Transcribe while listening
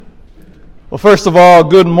Well, first of all,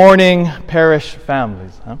 good morning, parish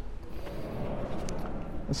families. I'm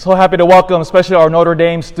so happy to welcome, especially our Notre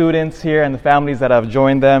Dame students here and the families that have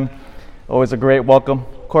joined them. Always a great welcome.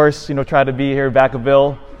 Of course, try to be here in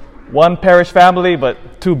Vacaville. One parish family,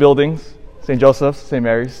 but two buildings, St. Joseph's, St.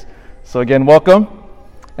 Mary's. So again, welcome.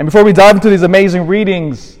 And before we dive into these amazing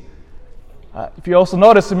readings, if you also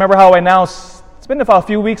notice, remember how I announced, it's been about a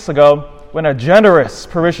few weeks ago, when a generous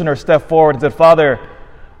parishioner stepped forward and said, "Father,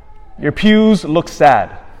 your pews look sad."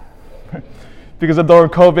 Because during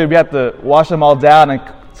COVID, we had to wash them all down, and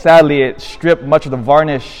sadly, it stripped much of the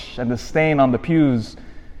varnish and the stain on the pews.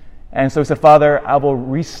 And so he said, "Father, I will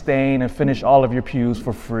restain and finish all of your pews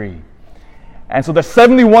for free." And so there's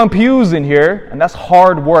 71 pews in here, and that's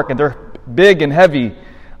hard work, and they're big and heavy. I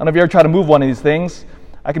don't know if you ever try to move one of these things.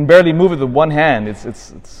 I can barely move it with one hand.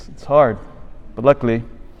 It's hard, but luckily,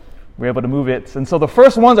 we're able to move it. And so the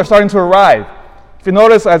first ones are starting to arrive. If you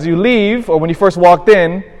notice, as you leave, or when you first walked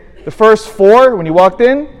in, the first four, when you walked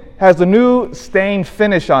in, has the new stained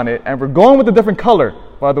finish on it. And we're going with a different color,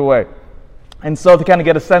 by the way. And so to kind of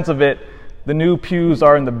get a sense of it, the new pews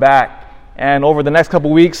are in the back. And over the next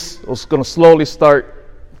couple weeks, it's going to slowly start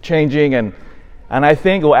changing. And I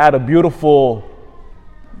think it will add the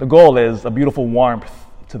goal is a beautiful warmth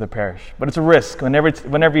to the parish. But it's a risk.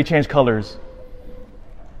 Whenever you change colors,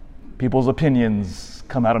 people's opinions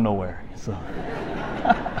come out of nowhere. So.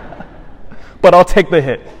 But I'll take the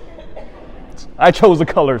hit. I chose the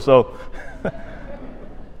color, so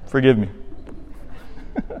forgive me.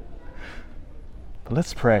 But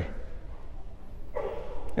let's pray.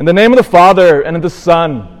 In the name of the Father, and of the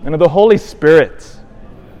Son, and of the Holy Spirit.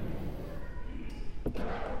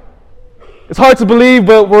 It's hard to believe,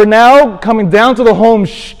 but we're now coming down to the home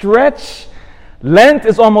stretch. Lent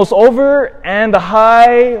is almost over, and the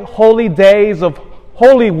high holy days of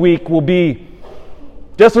Holy Week will be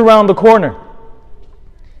just around the corner.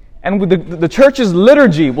 And the church's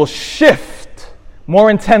liturgy will shift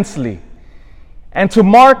more intensely. And to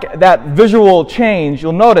mark that visual change,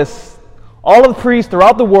 you'll notice all of the priests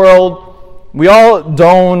throughout the world, we all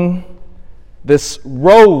don this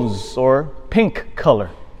rose or pink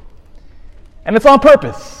color. And it's on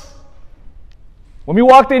purpose. When we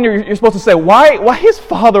walked in, you're supposed to say, why is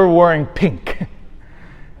Father wearing pink?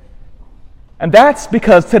 And that's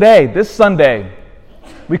because today, this Sunday,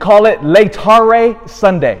 we call it Laetare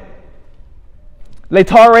Sunday.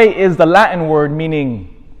 Laetare is the Latin word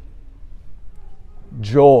meaning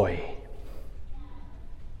joy.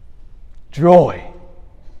 Joy.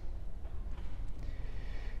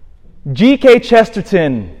 G.K.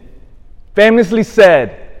 Chesterton famously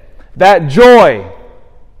said that joy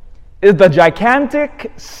is the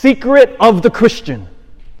gigantic secret of the Christian.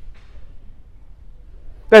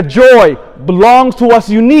 That joy belongs to us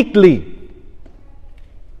uniquely.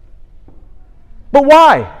 But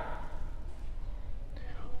why?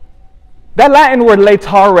 That Latin word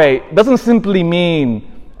laetare doesn't simply mean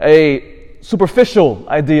a superficial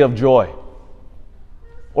idea of joy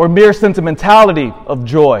or mere sentimentality of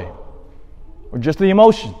joy or just the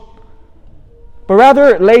emotion. But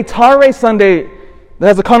rather, Laetare Sunday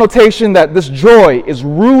has a connotation that this joy is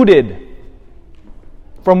rooted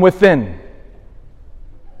from within,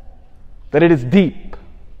 that it is deep.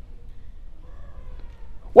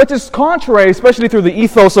 Which is contrary, especially through the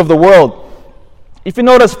ethos of the world. If you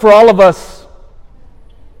notice, for all of us,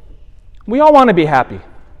 we all want to be happy.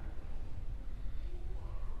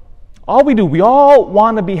 All we do, we all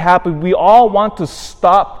want to be happy. We all want to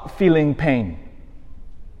stop feeling pain.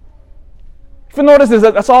 If you notice,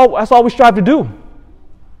 that's all we strive to do.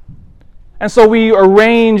 And so we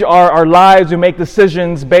arrange our lives, we make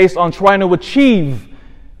decisions based on trying to achieve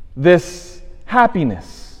this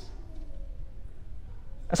happiness.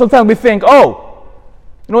 And sometimes we think,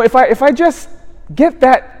 if I just get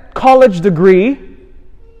that college degree,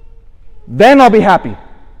 then I'll be happy.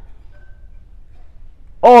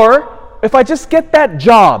 Or if I just get that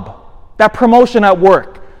job, that promotion at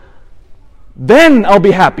work, then I'll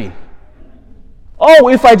be happy. Oh,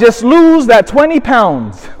 if I just lose that 20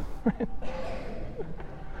 pounds,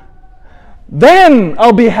 then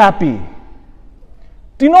I'll be happy.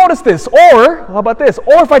 Do you notice this? Or, how about this?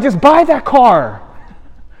 Or if I just buy that car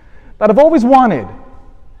that I've always wanted.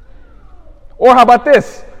 Or how about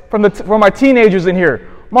this, from our teenagers in here?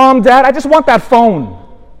 Mom, Dad, I just want that phone.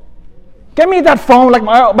 Get me that phone like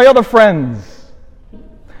my other friends.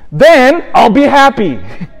 Then I'll be happy.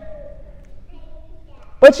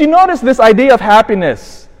 But you notice this idea of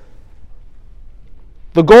happiness.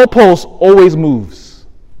 The goalpost always moves.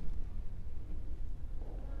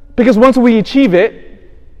 Because once we achieve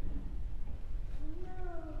it,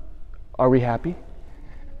 are we happy?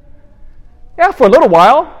 Yeah, for a little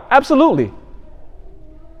while, absolutely.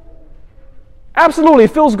 Absolutely,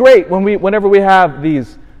 it feels great whenever we have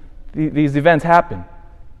these events happen.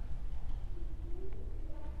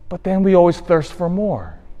 But then we always thirst for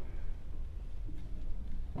more.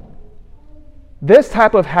 This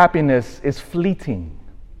type of happiness is fleeting.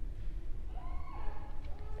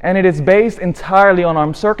 And it is based entirely on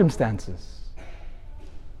our circumstances.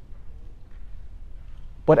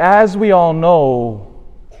 But as we all know,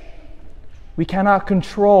 we cannot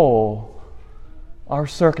control our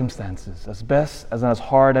circumstances as best and as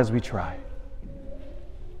hard as we try.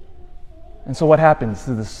 And so what happens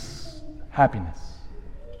to this happiness?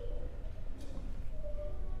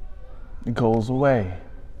 It goes away.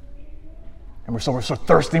 And we're so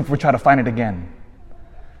thirsting for trying to find it again.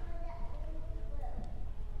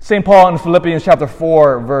 St. Paul in Philippians chapter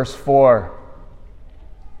 4, verse 4,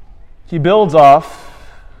 he builds off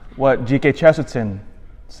what G.K. Chesterton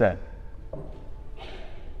said.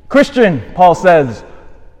 Christian, Paul says,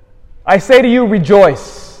 I say to you,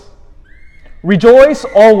 rejoice. Rejoice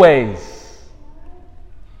always.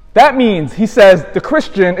 That means, he says, the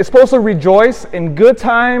Christian is supposed to rejoice in good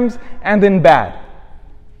times and in bad.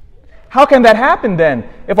 How can that happen then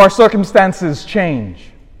if our circumstances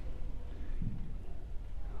change?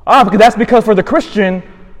 Because that's because for the Christian,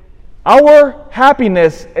 our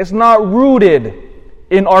happiness is not rooted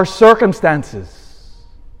in our circumstances,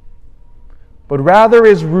 but rather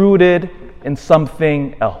is rooted in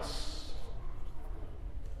something else.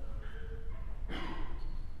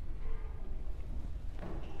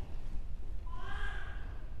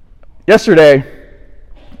 Yesterday,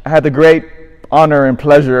 I had the great honor and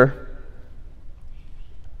pleasure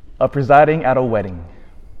of presiding at a wedding.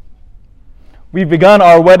 We've begun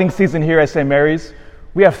our wedding season here at St. Mary's.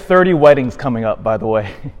 We have 30 weddings coming up, by the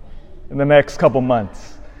way, in the next couple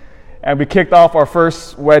months. And we kicked off our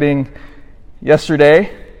first wedding yesterday.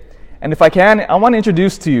 And if I can, I want to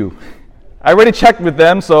introduce to you. I already checked with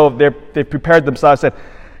them, so they prepared themselves. I said,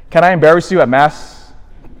 can I embarrass you at Mass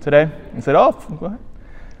today? And said, oh, go ahead.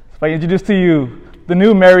 If I introduce to you the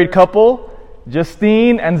new married couple,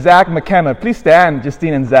 Justine and Zach McKenna. Please stand,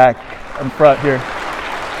 Justine and Zach, in front here.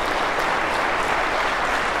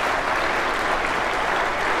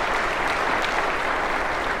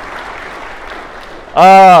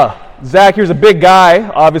 Zach here's a big guy,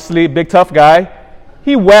 obviously, big tough guy.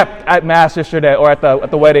 He wept at Mass yesterday, or at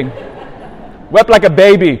the wedding. Wept like a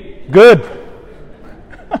baby. Good.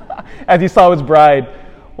 As he saw his bride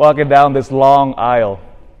walking down this long aisle.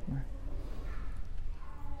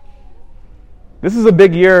 This is a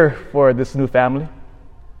big year for this new family.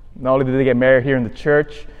 Not only did they get married here in the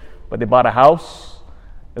church, but they bought a house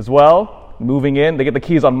as well, moving in. They get the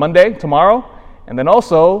keys on Monday, tomorrow. And then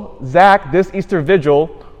also, Zach, this Easter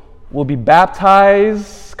Vigil, will be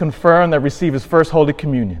baptized, confirmed, and receive his first Holy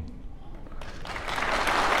Communion.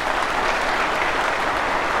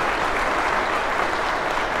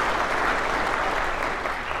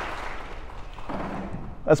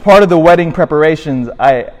 As part of the wedding preparations,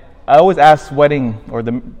 I always ask wedding or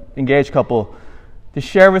the engaged couple to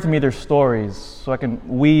share with me their stories so I can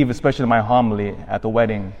weave, especially in my homily at the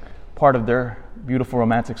wedding, part of their beautiful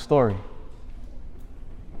romantic story.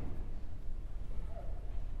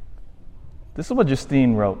 This is what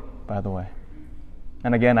Justine wrote, by the way.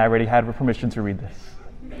 And again, I already had her permission to read this.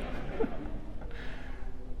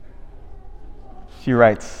 She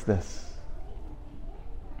writes this.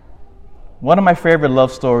 One of my favorite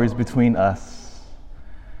love stories between us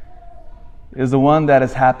is the one that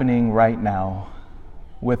is happening right now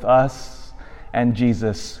with us and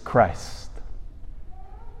Jesus Christ.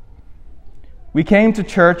 We came to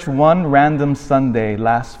church one random Sunday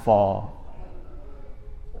last fall,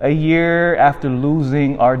 a year after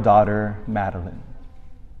losing our daughter, Madeline.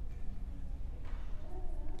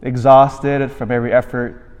 Exhausted from every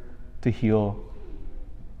effort to heal.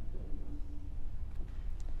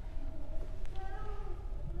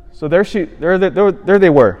 So there they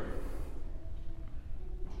were.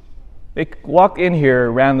 They walked in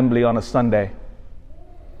here randomly on a Sunday,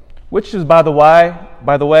 which is, by the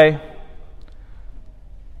way,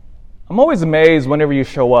 I'm always amazed whenever you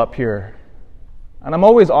show up here. And I'm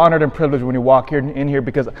always honored and privileged when you walk in here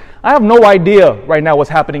because I have no idea right now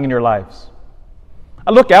what's happening in your lives.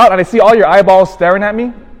 I look out and I see all your eyeballs staring at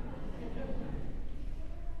me.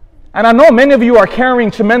 And I know many of you are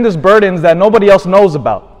carrying tremendous burdens that nobody else knows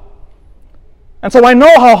about. And so I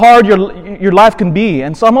know how hard your life can be.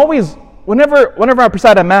 And so I'm always, whenever I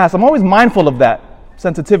preside at Mass, I'm always mindful of that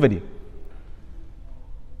sensitivity.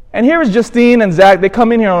 And here is Justine and Zach. They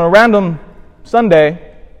come in here on a random Sunday.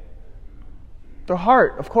 Their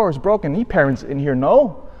heart, of course, broken. You parents in here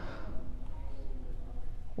know.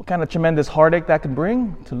 What kind of tremendous heartache that can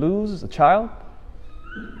bring to lose a child.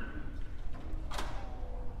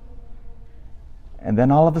 And then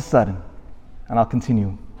all of a sudden, and I'll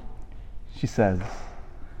continue, she says,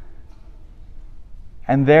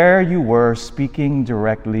 and there you were speaking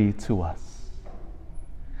directly to us.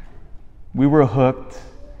 We were hooked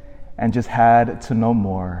and just had to know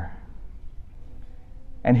more.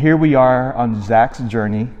 And here we are on Zach's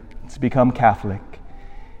journey to become Catholic,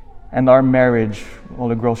 and our marriage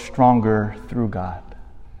will grow stronger through God.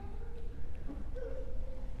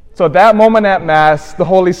 So at that moment at Mass, the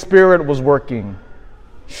Holy Spirit was working,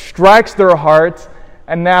 strikes their hearts,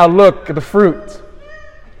 and now look at the fruit.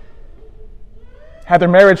 Had their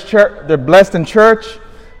marriage, they're blessed in church.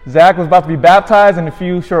 Zach was about to be baptized in a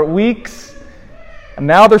few short weeks. And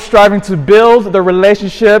now they're striving to build their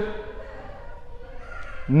relationship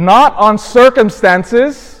not on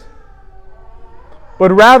circumstances,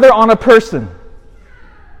 but rather on a person.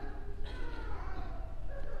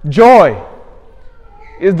 Joy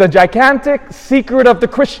is the gigantic secret of the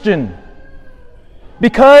Christian,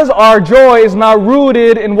 because our joy is not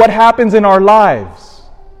rooted in what happens in our lives.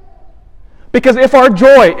 Because if our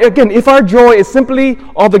joy is simply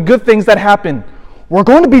all the good things that happen, we're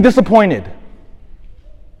going to be disappointed.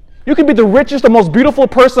 You can be the richest, the most beautiful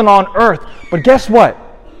person on earth, but guess what?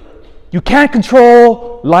 You can't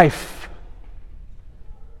control life.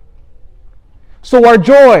 So our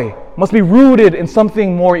joy must be rooted in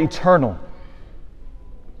something more eternal.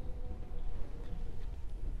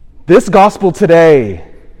 This gospel today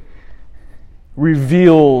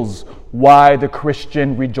reveals why the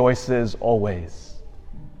Christian rejoices always.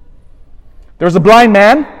 There's a blind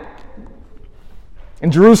man in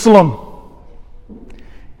Jerusalem,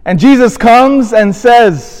 and Jesus comes and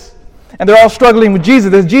says, and they're all struggling with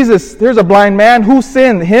Jesus. There's a blind man. Who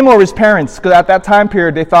sinned, him or his parents? Because at that time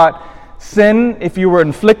period, they thought sin, if you were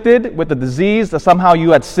inflicted with a disease, that somehow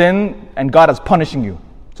you had sinned and God is punishing you.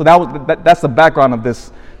 So that's the background of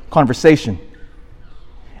this conversation.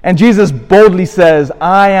 And Jesus boldly says,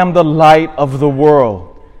 I am the light of the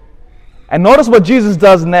world. And notice what Jesus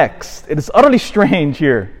does next. It is utterly strange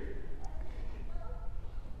here.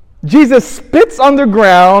 Jesus spits on the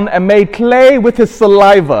ground and made clay with his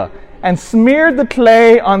saliva and smeared the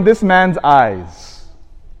clay on this man's eyes.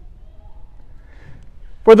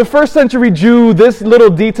 For the first century Jew, this little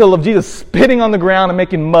detail of Jesus spitting on the ground and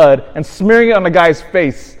making mud and smearing it on the guy's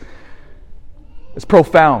face is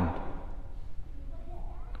profound.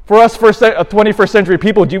 For us 21st century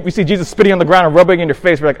people, we see Jesus spitting on the ground and rubbing it in your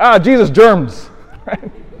face. We're like, Jesus, germs.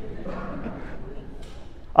 Right?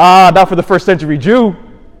 Not for the first century Jew.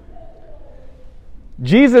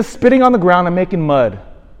 Jesus spitting on the ground and making mud,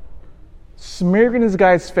 smearing this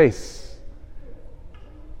guy's face.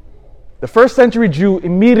 The first century Jew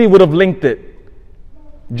immediately would have linked it.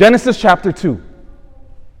 Genesis chapter 2.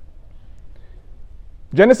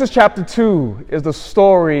 Genesis chapter 2 is the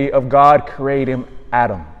story of God creating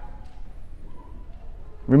Adam.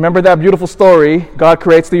 Remember that beautiful story? God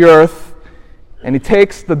creates the earth, and he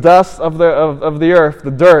takes the dust of the earth,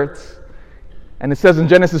 the dirt, and it says in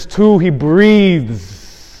Genesis 2, he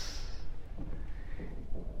breathes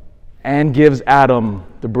and gives Adam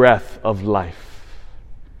the breath of life.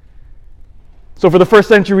 So for the first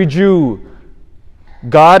century Jew,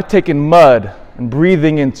 God taking mud and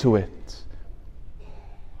breathing into it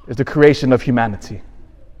is the creation of humanity.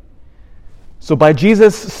 So by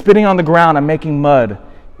Jesus spitting on the ground and making mud,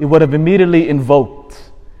 it would have immediately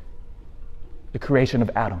invoked the creation of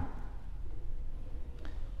Adam.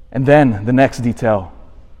 And then the next detail.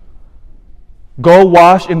 Go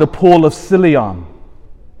wash in the pool of Siloam.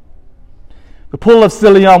 The pool of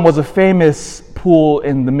Siloam was a famous pool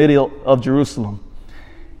in the middle of Jerusalem.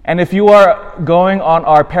 And if you are going on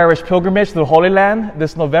our parish pilgrimage to the Holy Land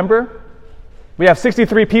this November, we have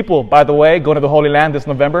 63 people, by the way, going to the Holy Land this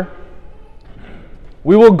November.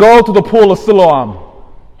 We will go to the pool of Siloam.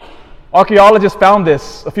 Archaeologists found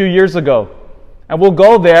this a few years ago. And we'll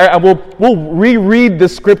go there and we'll reread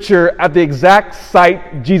this scripture at the exact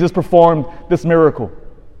site Jesus performed this miracle.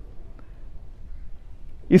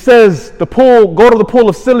 He says, go to the pool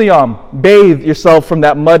of Siloam, bathe yourself from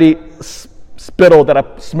that muddy spittle that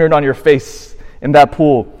I smeared on your face in that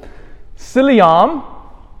pool. Siloam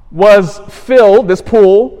was filled, this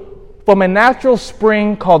pool, from a natural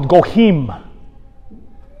spring called Gohim.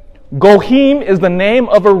 Gohim is the name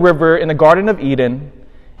of a river in the Garden of Eden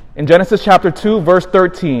in Genesis chapter 2, verse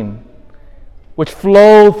 13, which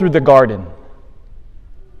flowed through the garden.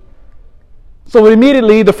 So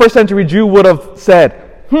immediately the first century Jew would have said,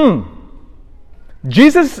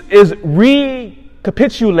 Jesus is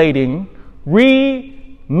recapitulating,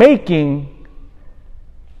 remaking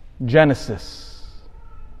Genesis.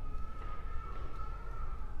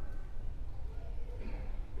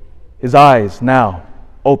 His eyes now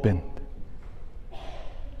opened.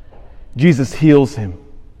 Jesus heals him.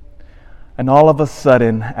 And all of a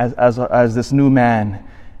sudden, as this new man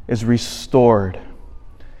is restored,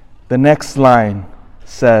 the next line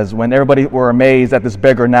says, when everybody were amazed at this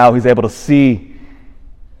beggar, now he's able to see.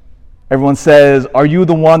 Everyone says, "Are you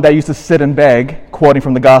the one that used to sit and beg?" Quoting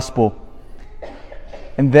from the gospel.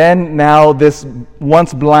 And then now this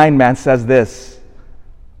once blind man says this,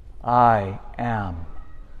 "I am."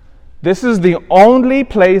 This is the only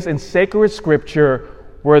place in sacred scripture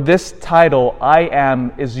where this title, "I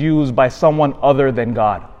am," is used by someone other than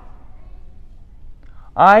God.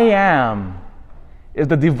 I am is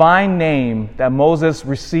the divine name that Moses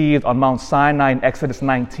received on Mount Sinai in Exodus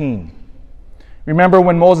 19. Remember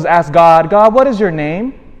when Moses asked God, "God, what is your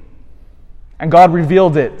name?" And God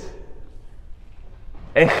revealed it.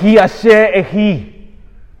 Ehi Asher Ehi.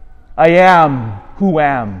 I am who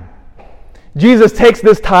am. Jesus takes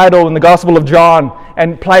this title in the Gospel of John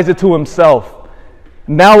and applies it to himself.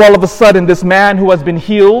 Now all of a sudden, this man who has been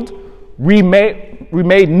healed,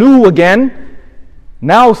 remade new again,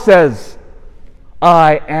 now says,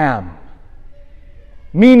 "I am."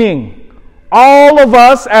 Meaning, all of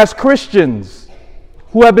us as Christians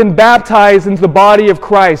who have been baptized into the body of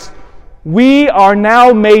Christ, we are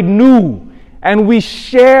now made new, and we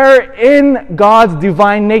share in God's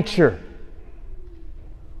divine nature.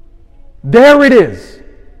 There it is.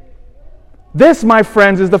 This, my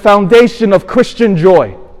friends, is the foundation of Christian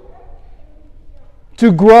joy.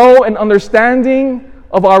 To grow in understanding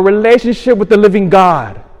of our relationship with the living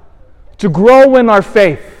God. To grow in our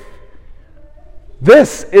faith.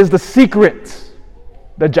 This is the secret,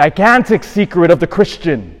 the gigantic secret of the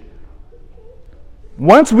Christian.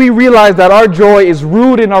 Once we realize that our joy is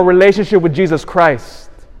rooted in our relationship with Jesus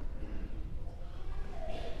Christ,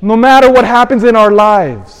 no matter what happens in our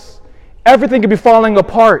lives, everything could be falling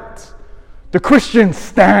apart. The Christian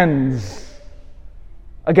stands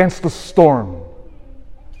against the storm.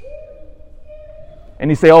 And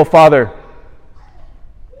you say, "Oh, Father,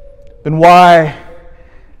 then why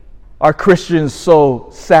are Christians so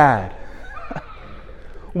sad?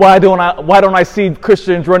 Why don't I see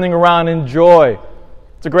Christians running around in joy?"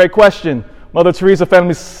 It's a great question. Mother Teresa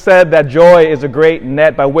famously said that joy is a great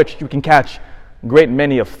net by which you can catch a great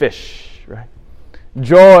many of fish. Right?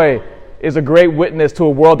 Joy is a great witness to a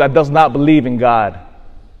world that does not believe in God.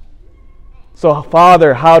 So,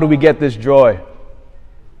 Father, how do we get this joy?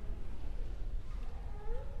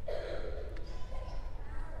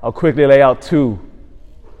 I'll quickly lay out two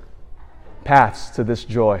paths to this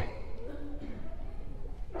joy.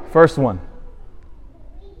 First one,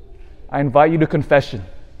 I invite you to confession.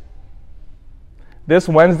 This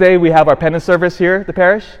Wednesday, we have our penance service here at the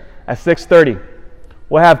parish at 6:30.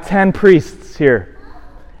 We'll have 10 priests here,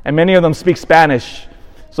 and many of them speak Spanish.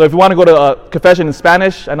 So if you want to go to confession in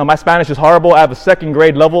Spanish, I know my Spanish is horrible. I have a second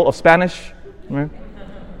grade level of Spanish. Right?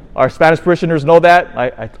 Our Spanish parishioners know that.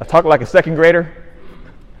 I talk like a second grader.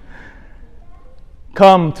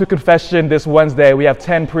 Come to confession this Wednesday. We have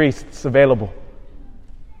 10 priests available.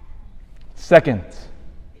 Second,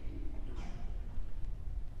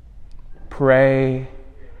 pray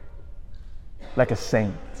like a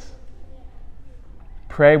saint.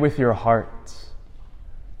 Pray with your heart.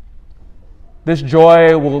 This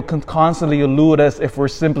joy will constantly elude us if we're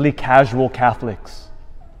simply casual Catholics.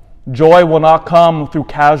 Joy will not come through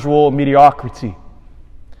casual mediocrity.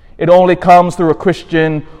 It only comes through a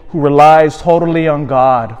Christian who relies totally on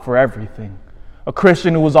God for everything. A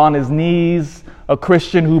Christian who is on his knees, a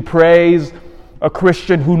Christian who prays, a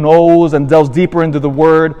Christian who knows and delves deeper into the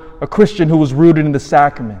Word, a Christian who is rooted in the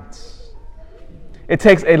sacraments. It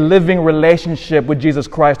takes a living relationship with Jesus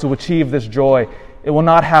Christ to achieve this joy. It will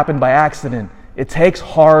not happen by accident. It takes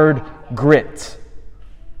hard grit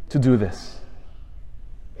to do this.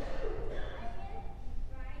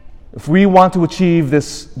 If we want to achieve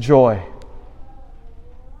this joy,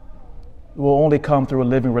 it will only come through a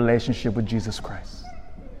living relationship with Jesus Christ.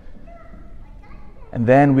 And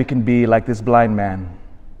then we can be like this blind man.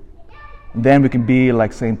 And then we can be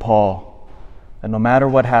like St. Paul. And no matter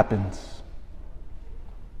what happens,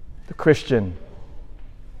 the Christian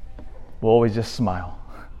will always just smile.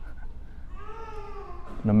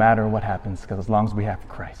 No matter what happens, because as long as we have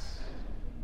Christ.